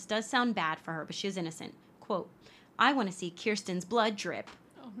 Now, this does sound bad for her, but she was innocent. Quote, "I want to see Kirsten's blood drip."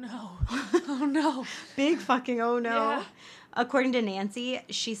 Oh, no. Oh, no. Big fucking oh, no. Yeah. According to Nancy,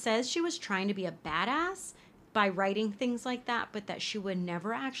 she says she was trying to be a badass by writing things like that, but that she would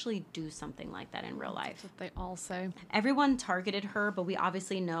never actually do something like that in real life. That's what they all say. Everyone targeted her, but we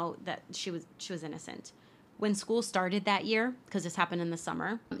obviously know that she was innocent. When school started that year, because this happened in the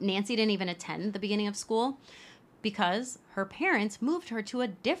summer, Nancy didn't even attend the beginning of school because her parents moved her to a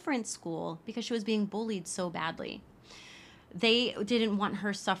different school because she was being bullied so badly. They didn't want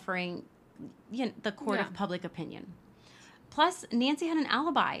her suffering the court of public opinion. Plus, Nancy had an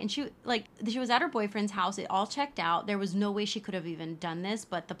alibi, and she was at her boyfriend's house. It all checked out. There was no way she could have even done this,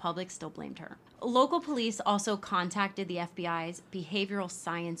 but the public still blamed her. Local police also contacted the FBI's behavioral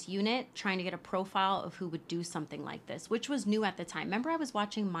science unit, trying to get a profile of who would do something like this, which was new at the time. Remember, I was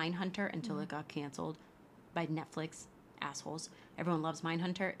watching Mindhunter until it got canceled by Netflix. Assholes. Everyone loves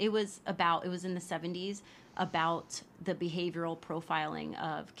Mindhunter. It was in the 70s, about the behavioral profiling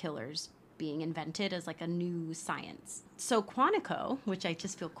of killers being invented as a new science. So Quantico, which I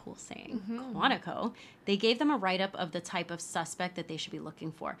just feel cool saying, Quantico, they gave them a write-up of the type of suspect that they should be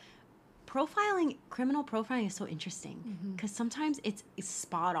looking for. Criminal profiling is so interesting because sometimes it's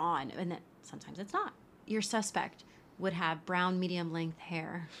spot on and then sometimes it's not. Your suspect would have brown medium length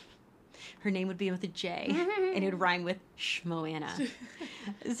hair, Her name would be with a J, and it would rhyme with Shmoanna.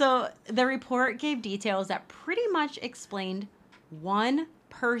 So the report gave details that pretty much explained one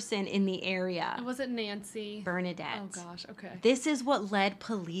person in the area. Was it Nancy? Bernadette. Oh, gosh. Okay. This is what led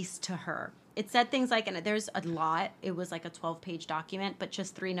police to her. It said things like, and there's a lot, it was like a 12-page document, but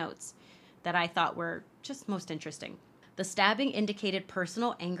just 3 notes that I thought were just most interesting. The stabbing indicated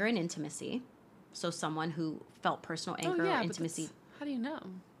personal anger and intimacy. So someone who felt personal anger or intimacy. How do you know?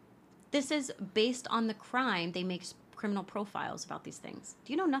 This is based on the crime. They make criminal profiles about these things.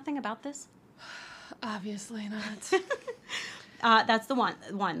 Do you know nothing about this? Obviously not. That's the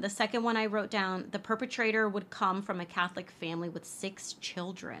one. The second one I wrote down, the perpetrator would come from a Catholic family with 6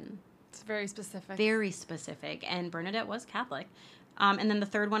 children. It's very specific. Very specific. And Bernadette was Catholic. And then the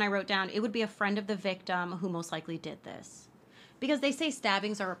third one I wrote down, it would be a friend of the victim who most likely did this. Because they say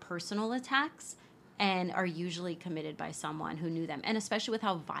stabbings are personal attacks and are usually committed by someone who knew them. And especially with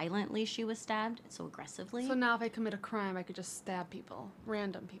how violently she was stabbed, so aggressively. So now if I commit a crime, I could just stab people,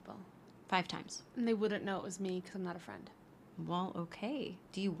 random people. 5 times. And they wouldn't know it was me because I'm not a friend. Well, okay.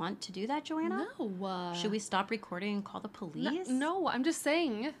 Do you want to do that, Joanna? No. Should we stop recording and call the police? No, I'm just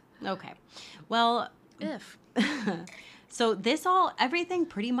saying. Okay. Well, If. So everything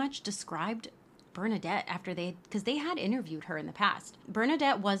pretty much described Bernadette because they had interviewed her in the past.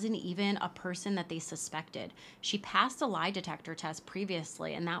 Bernadette wasn't even a person that they suspected. She passed a lie detector test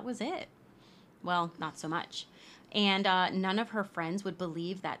previously, and that was it. Well, not so much. And none of her friends would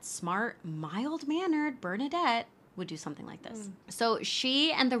believe that smart, mild-mannered Bernadette would do something like this. So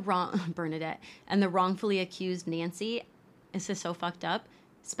she and Bernadette and the wrongfully accused Nancy, this is so fucked up,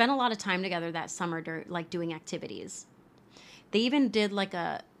 spent a lot of time together that summer, doing activities. They even did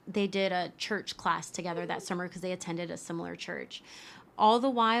a church class together that summer because they attended a similar church. All the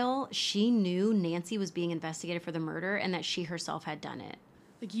while, she knew Nancy was being investigated for the murder and that she herself had done it.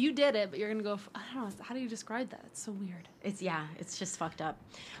 Like, you did it, but you're going to go, I don't know, how do you describe that? It's so weird. It's just fucked up.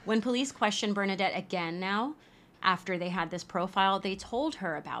 When police questioned Bernadette again now, after they had this profile, they told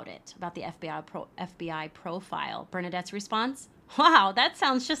her about the FBI profile. Bernadette's response, wow, that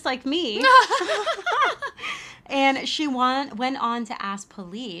sounds just like me. And she went on to ask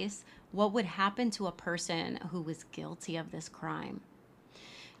police what would happen to a person who was guilty of this crime.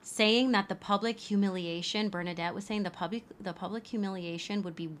 Saying that the public humiliation, Bernadette was saying the public humiliation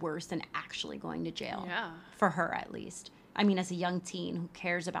would be worse than actually going to jail. Yeah. For her, at least. I mean, as a young teen who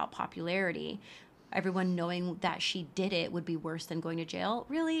cares about popularity, everyone knowing that she did it would be worse than going to jail.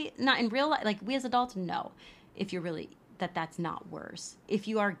 Really? Not in real life. Like, we as adults know if you're really, that's not worse. If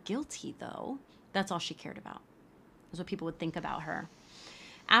you are guilty, though, that's all she cared about. That's what people would think about her.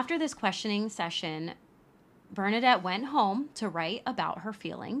 After this questioning session, Bernadette went home to write about her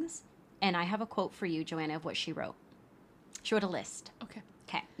feelings. And I have a quote for you, Joanna, of what she wrote. She wrote a list. Okay.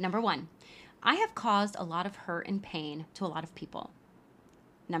 Okay. Number 1, I have caused a lot of hurt and pain to a lot of people.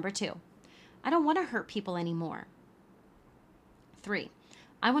 Number 2, I don't want to hurt people anymore. 3,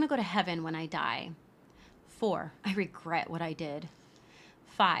 I want to go to heaven when I die. 4, I regret what I did.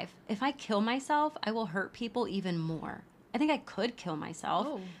 5, if I kill myself, I will hurt people even more. I think I could kill myself.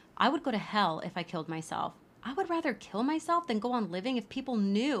 Oh. I would go to hell if I killed myself. I would rather kill myself than go on living if people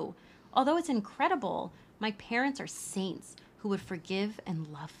knew. Although it's incredible, my parents are saints who would forgive and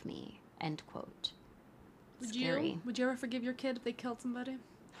love me. End quote. Scary. Would you ever forgive your kid if they killed somebody?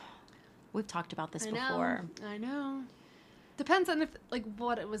 We've talked about this before. I know. Depends on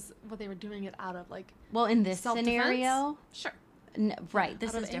what they were doing it out of, Well, in this self-defense? scenario, Sure. right.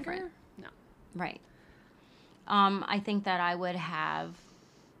 This Out is of anger? different. No. Right. I think that I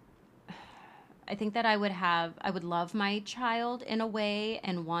would love my child in a way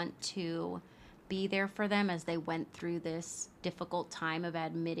and want to be there for them as they went through this difficult time of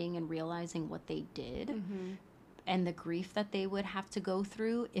admitting and realizing what they did. Mm-hmm. And the grief that they would have to go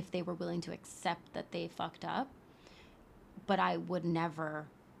through if they were willing to accept that they fucked up. But I would never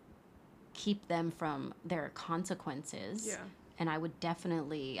keep them from their consequences. Yeah. And I would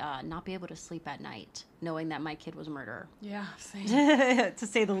definitely not be able to sleep at night knowing that my kid was a murderer. Yeah, same. To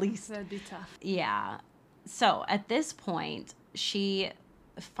say the least. That'd be tough. Yeah. So at this point, she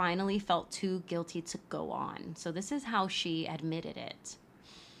finally felt too guilty to go on. So this is how she admitted it.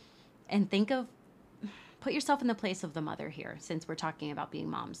 And put yourself in the place of the mother here, since we're talking about being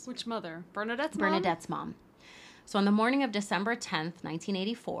moms. Which mother? Bernadette's mom? Bernadette's mom. So on the morning of December 10th,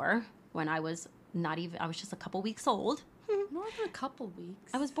 1984, when I was just a couple weeks old. More than a couple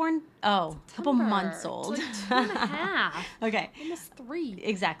weeks. I was born, a couple months old. It's like 2.5. Okay. Almost 3.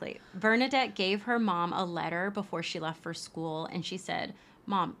 Exactly. Bernadette gave her mom a letter before she left for school, and she said,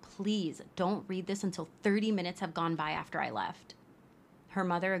 Mom, please don't read this until 30 minutes have gone by after I left. Her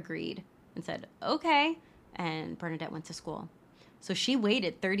mother agreed and said, okay, and Bernadette went to school. So she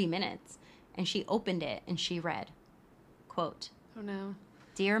waited 30 minutes, and she opened it, and she read, quote, Oh, no.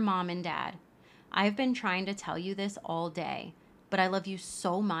 Dear Mom and Dad, I've been trying to tell you this all day, but I love you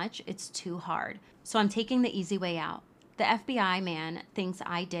so much, it's too hard. So I'm taking the easy way out. The FBI man thinks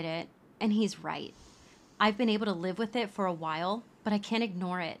I did it, and he's right. I've been able to live with it for a while, but I can't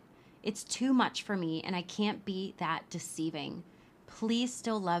ignore it. It's too much for me, and I can't be that deceiving. Please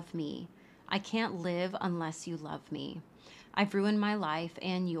still love me. I can't live unless you love me. I've ruined my life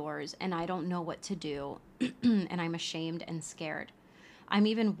and yours, and I don't know what to do, and I'm ashamed and scared. I'm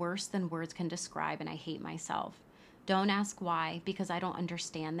even worse than words can describe, and I hate myself. Don't ask why, because I don't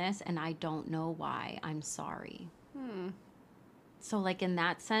understand this, and I don't know why. I'm sorry. So, like, in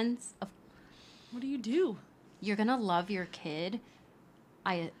that sense, What do you do? you're going to love your kid,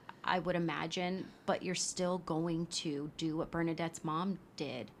 I would imagine, but you're still going to do what Bernadette's mom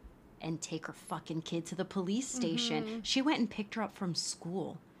did and take her fucking kid to the police station. She went and picked her up from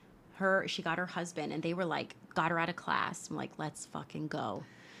school. She got her husband, and they were like, got her out of class. I'm like, let's fucking go.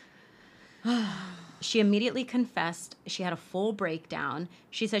 She immediately confessed. She had a full breakdown.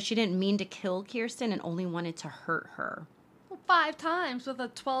 She said she didn't mean to kill Kirsten and only wanted to hurt her. Well, 5 times with a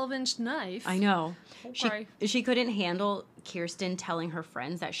 12-inch knife. I know. Okay. She couldn't handle Kirsten telling her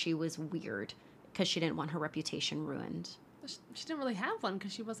friends that she was weird because she didn't want her reputation ruined. She didn't really have one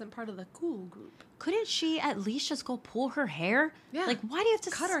because she wasn't part of the cool group. Couldn't she at least just go pull her hair? Yeah. Like, why do you have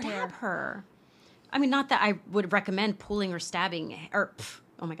to Cut her hair. stab her? I mean, not that I would recommend pulling or stabbing, or,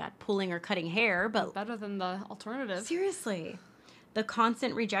 oh my God, pulling or cutting hair, but Better than the alternative. seriously. The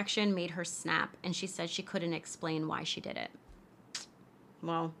constant rejection made her snap, and she said she couldn't explain why she did it.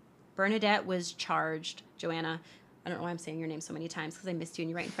 Well, Bernadette was charged, Joanna, I don't know why I'm saying your name so many times because I missed you and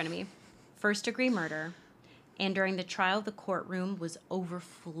you're right in front of me. 1st-degree murder. And during the trial, the courtroom was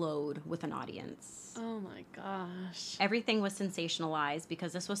overflowed with an audience. Oh my gosh. Everything was sensationalized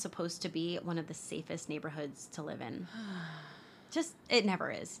because this was supposed to be one of the safest neighborhoods to live in. Just, it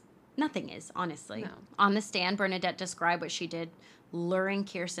never is. Nothing is, honestly. No. On the stand, Bernadette described what she did, luring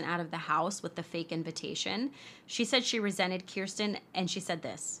Kirsten out of the house with the fake invitation. She said she resented Kirsten, and she said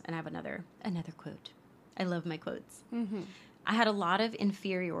this, and I have another quote. I love my quotes. I had a lot of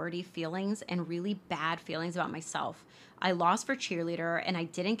inferiority feelings and really bad feelings about myself. I lost for cheerleader, and I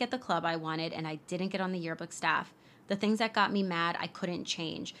didn't get the club I wanted, and I didn't get on the yearbook staff. The things that got me mad, I couldn't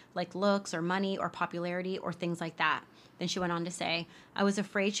change, like looks or money or popularity or things like that. Then she went on to say, I was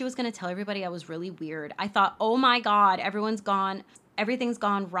afraid she was going to tell everybody I was really weird. I thought, oh my God, everything's gone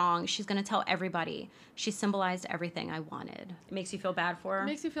wrong. She's going to tell everybody. She symbolized everything I wanted. It makes you feel bad for her? It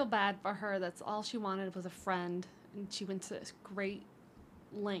makes you feel bad for her. That's all she wanted was a friend. And she went to great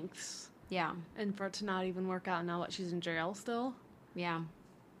lengths. Yeah. And for it to not even work out, now what, she's in jail still? Yeah.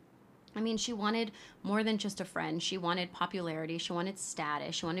 I mean, she wanted more than just a friend. She wanted popularity. She wanted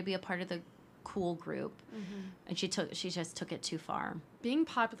status. She wanted to be a part of the cool group. And she just took it too far. Being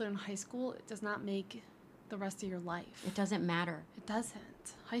popular in high school, it does not make the rest of your life. It doesn't matter. It doesn't.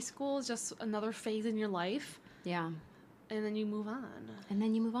 High school is just another phase in your life. Yeah. And then you move on. And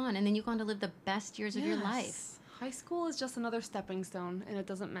then you move on. And then you go on to live the best years of your life. High school is just another stepping stone, and it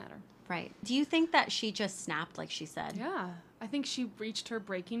doesn't matter. Right. Do you think that she just snapped, like she said? Yeah. I think she reached her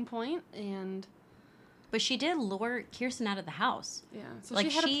breaking point, and... But she did lure Kirsten out of the house. Yeah. So Like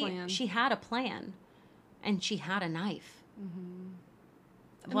she had a plan. She had a plan. And she had a knife. And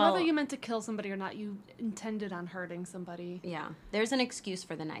whether you meant to kill somebody or not, you intended on hurting somebody. Yeah. There's an excuse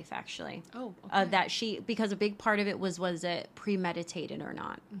for the knife, actually. Oh, okay. Because a big part of it was it premeditated or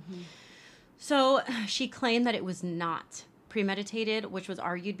not? So she claimed that it was not premeditated, which was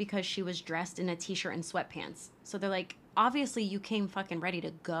argued because she was dressed in a t-shirt and sweatpants. So they're like, obviously you came fucking ready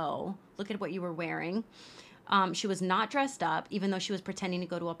to go. Look at what you were wearing. She was not dressed up, even though she was pretending to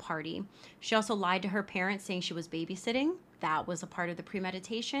go to a party. She also lied to her parents, saying she was babysitting. That was a part of the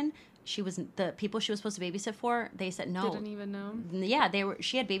premeditation. The people she was supposed to babysit for, they said no. Didn't even know? Yeah,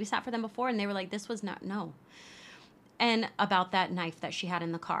 she had babysat for them before, and they were like, this was not, no. And about that knife that she had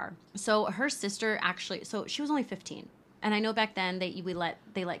in the car. So her sister actually, so she was only 15. And I know back then they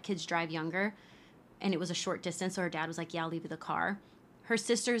let kids drive younger, and it was a short distance, so her dad was like, yeah, I'll leave you the car. Her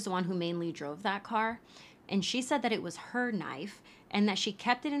sister is the one who mainly drove that car, and she said that it was her knife and that she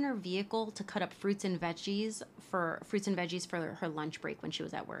kept it in her vehicle to cut up fruits and veggies for her lunch break when she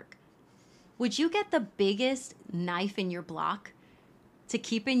was at work. Would you get the biggest knife in your block to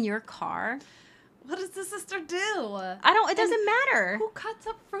keep in your car? What does the sister do? It doesn't matter. Who cuts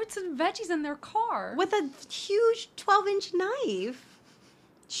up fruits and veggies in their car? With a huge 12-inch knife.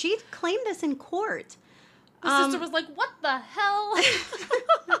 She claimed this in court. The sister was like, what the hell?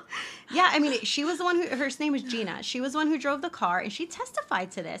 Yeah, I mean, she was the one her name was Gina. She was the one who drove the car, and she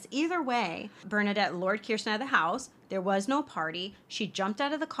testified to this. Either way, Bernadette lured Kirsten out of the house. There was no party. She jumped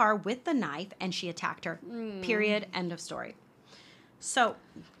out of the car with the knife, and she attacked her. Period. End of story. So,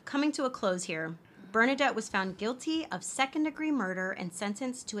 coming to a close here, Bernadette was found guilty of second-degree murder and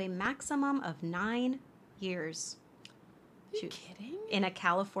sentenced to a maximum of 9 years. Are you kidding? In a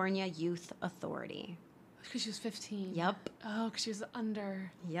California youth authority. Because she was 15. Yep. Oh, because she was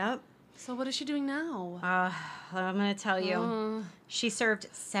under. Yep. So what is she doing now? I'm going to tell you. She served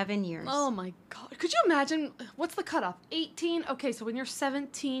 7 years. Oh, my God. Could you imagine? What's the cutoff? 18? Okay, so when you're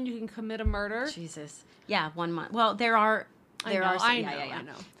 17, you can commit a murder? Jesus. Yeah, 1 month. Well, there are... I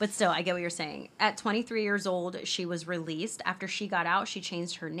know. But still, I get what you're saying. At 23 years old, she was released. After she got out, she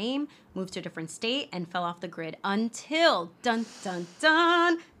changed her name, moved to a different state, and fell off the grid until, dun, dun,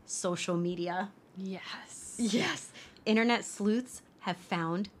 dun, social media. Yes. Yes. Internet sleuths have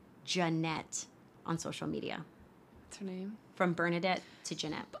found Jeanette on social media. What's her name? From Bernadette to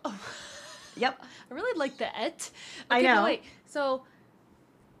Jeanette. Oh. Yep. I really like the et. Okay, I know. But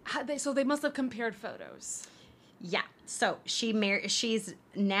wait, so they must have compared photos. Yeah. So she's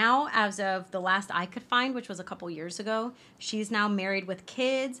now, as of the last I could find, which was a couple years ago, she's now married with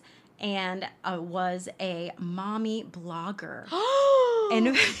kids and was a mommy blogger.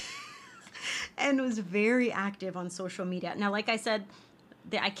 and and was very active on social media. Now, like I said,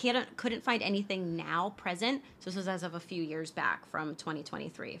 I couldn't find anything now present. So this was as of a few years back from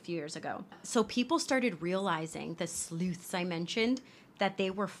 2023, a few years ago. So people started realizing, the sleuths I mentioned, that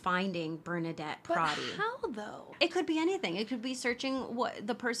they were finding Bernadette Prodi. But how, though? It could be anything. It could be searching what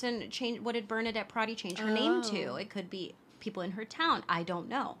the person changed. What did Bernadette Prodi change her name to? It could be people in her town. I don't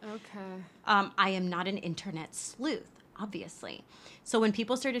know. Okay. I am not an internet sleuth, obviously. So when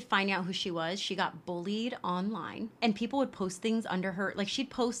people started finding out who she was, she got bullied online, and people would post things under her. Like,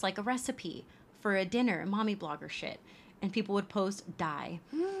 she'd post like a recipe for a dinner, mommy blogger shit. And people would post die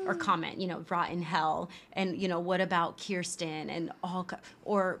or comment, rot in hell. And, what about Kirsten and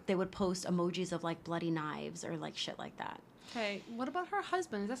or they would post emojis of like bloody knives or like shit like that. Okay. What about her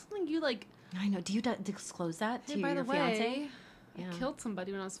husband? Is that something you like? I know. Do you disclose that to by your the way, fiance? I killed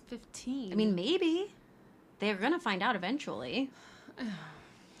somebody when I was 15. I mean, maybe. They're going to find out eventually.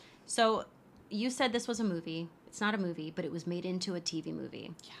 So you said this was a movie. It's not a movie, but it was made into a TV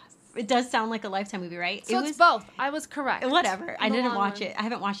movie. Yes. It does sound like a Lifetime movie, right? So it's both. I was correct. Whatever. I didn't watch it. I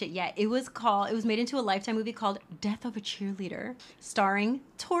haven't watched it yet. It was made into a Lifetime movie called Death of a Cheerleader, starring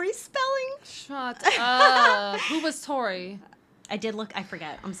Tori Spelling. Shut up. Who was Tori? I did look. I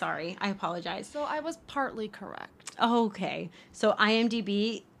forget. I'm sorry. I apologize. So I was partly correct. Okay. So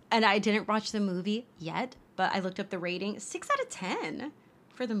IMDb, and I didn't watch the movie yet, but I looked up the rating. 6 out of 10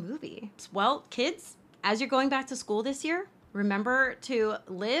 for the movie. Well, kids, as you're going back to school this year, remember to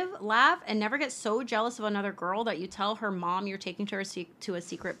live, laugh, and never get so jealous of another girl that you tell her mom you're taking her to a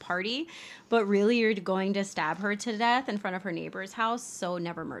secret party, but really you're going to stab her to death in front of her neighbor's house. So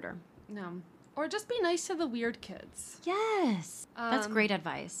never murder. No. Or just be nice to the weird kids. Yes. That's great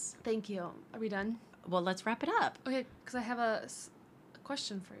advice. Thank you. Are we done? Well, let's wrap it up. Okay, because I have a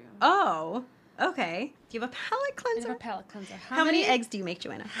question for you. Oh, okay. Do you have a palate cleanser? I have a palate cleanser. How many eggs do you make,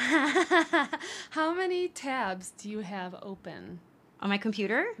 Joanna? How many tabs do you have open? On my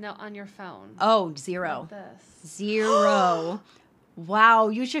computer? No, on your phone. Oh, 0. Like this. 0. Wow,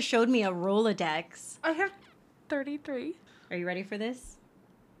 you just showed me a Rolodex. I have 33. Are you ready for this?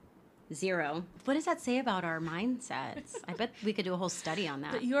 0. What does that say about our mindsets? I bet we could do a whole study on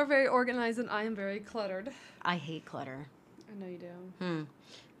that. But you are very organized and I am very cluttered. I hate clutter. I know you do.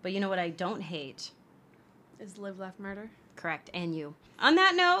 But you know what I don't hate? Is live, laugh, murder. Correct, and you. On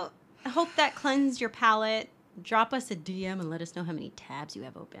that note, I hope that cleansed your palate. Drop us a DM and let us know how many tabs you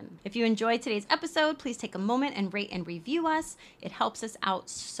have open. If you enjoyed today's episode, please take a moment and rate and review us. It helps us out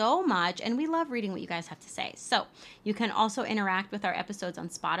so much, and we love reading what you guys have to say. So you can also interact with our episodes on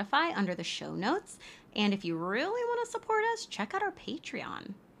Spotify under the show notes. And if you really want to support us, check out our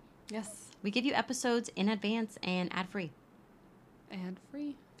Patreon. Yes. We give you episodes in advance and ad-free.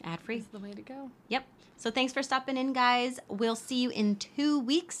 Ad-free. Ad-free. That's the way to go. Yep. So thanks for stopping in, guys. We'll see you in 2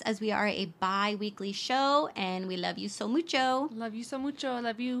 weeks as we are a bi-weekly show, and we love you so mucho. Love you so mucho. I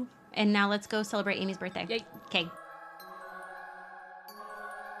love you. And now let's go celebrate Amy's birthday. Yay. Okay.